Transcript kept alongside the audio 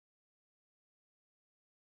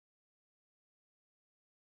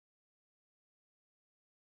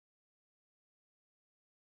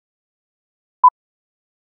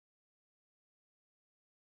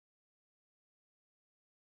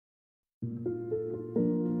Poona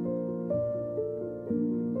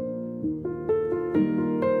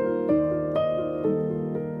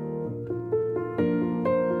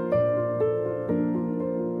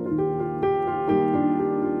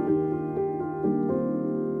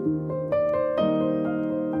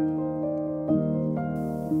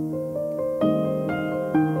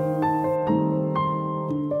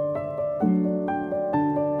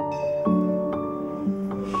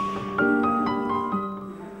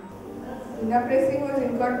Pressing was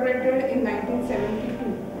incorporated in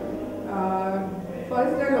 1972.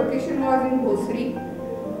 First, the location was in Bhosri,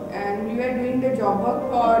 and we were doing the job work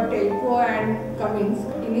for Telco and Cummins.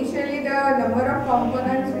 Initially, the number of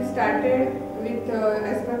components we started with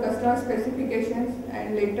as per customer specifications,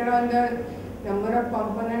 and later on the number of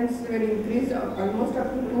components were increased almost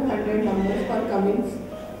up to 200 numbers for Cummins.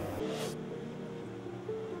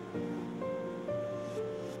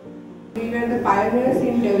 We were the pioneers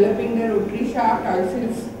in developing the rotary shaft oil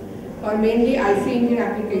seals for mainly IC engine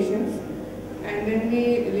applications, and then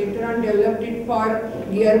we later on developed it for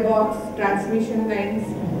gearbox, transmission lines,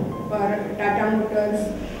 for Tata Motors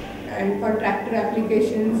and for tractor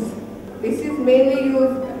applications. This is mainly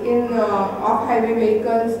used in off-highway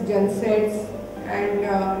vehicles, gensets and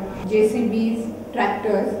JCBs,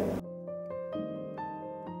 tractors.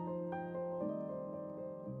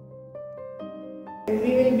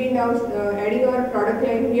 We will be now adding our product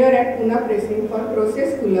line here at Poona Pressing for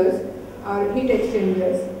process coolers or heat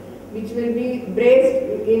exchangers, which will be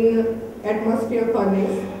brazed in atmosphere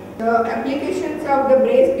furnace. The applications of the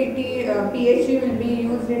brazed PHE will be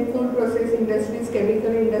used in food process industries,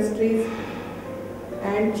 chemical industries,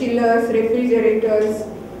 and chillers, refrigerators,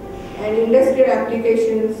 and industrial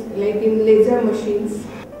applications like in laser machines.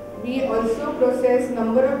 We also process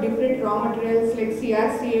number of different raw materials like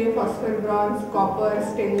CRCA, phosphor bronze, copper,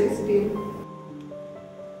 stainless steel.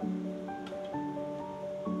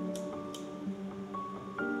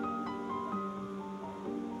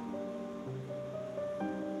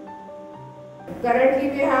 Currently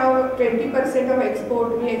we have 20% of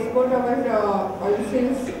export. We export our oil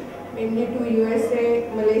seals mainly to USA,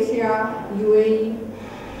 Malaysia, UAE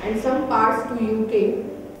and some parts to UK.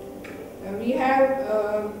 We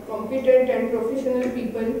have competent and professional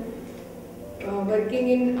people working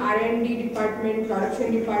in R&D department,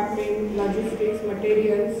 production department, logistics,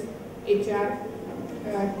 materials, HR.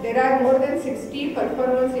 There are more than 60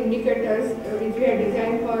 performance indicators which we have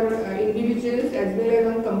designed for individuals as well as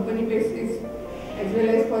on company basis as well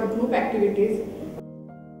as for group activities.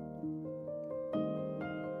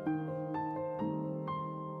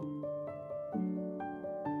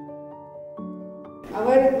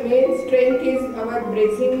 Our main strength is our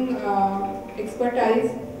brazing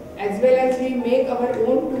expertise, as well as we make our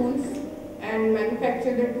own tools and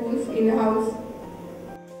manufacture the tools in-house.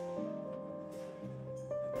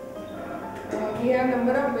 We have a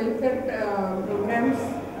number of welfare programs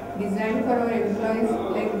designed for our employees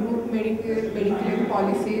like group medical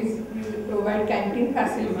policies. We provide canteen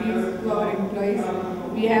facilities to our employees.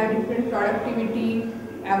 We have different productivity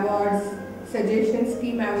awards, suggestion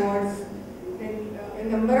scheme awards. A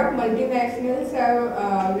number of multinationals have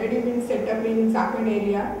already been set up in Pune-Chaakan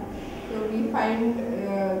area, so we find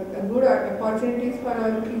good opportunities for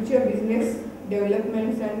our future business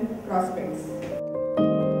developments and prospects.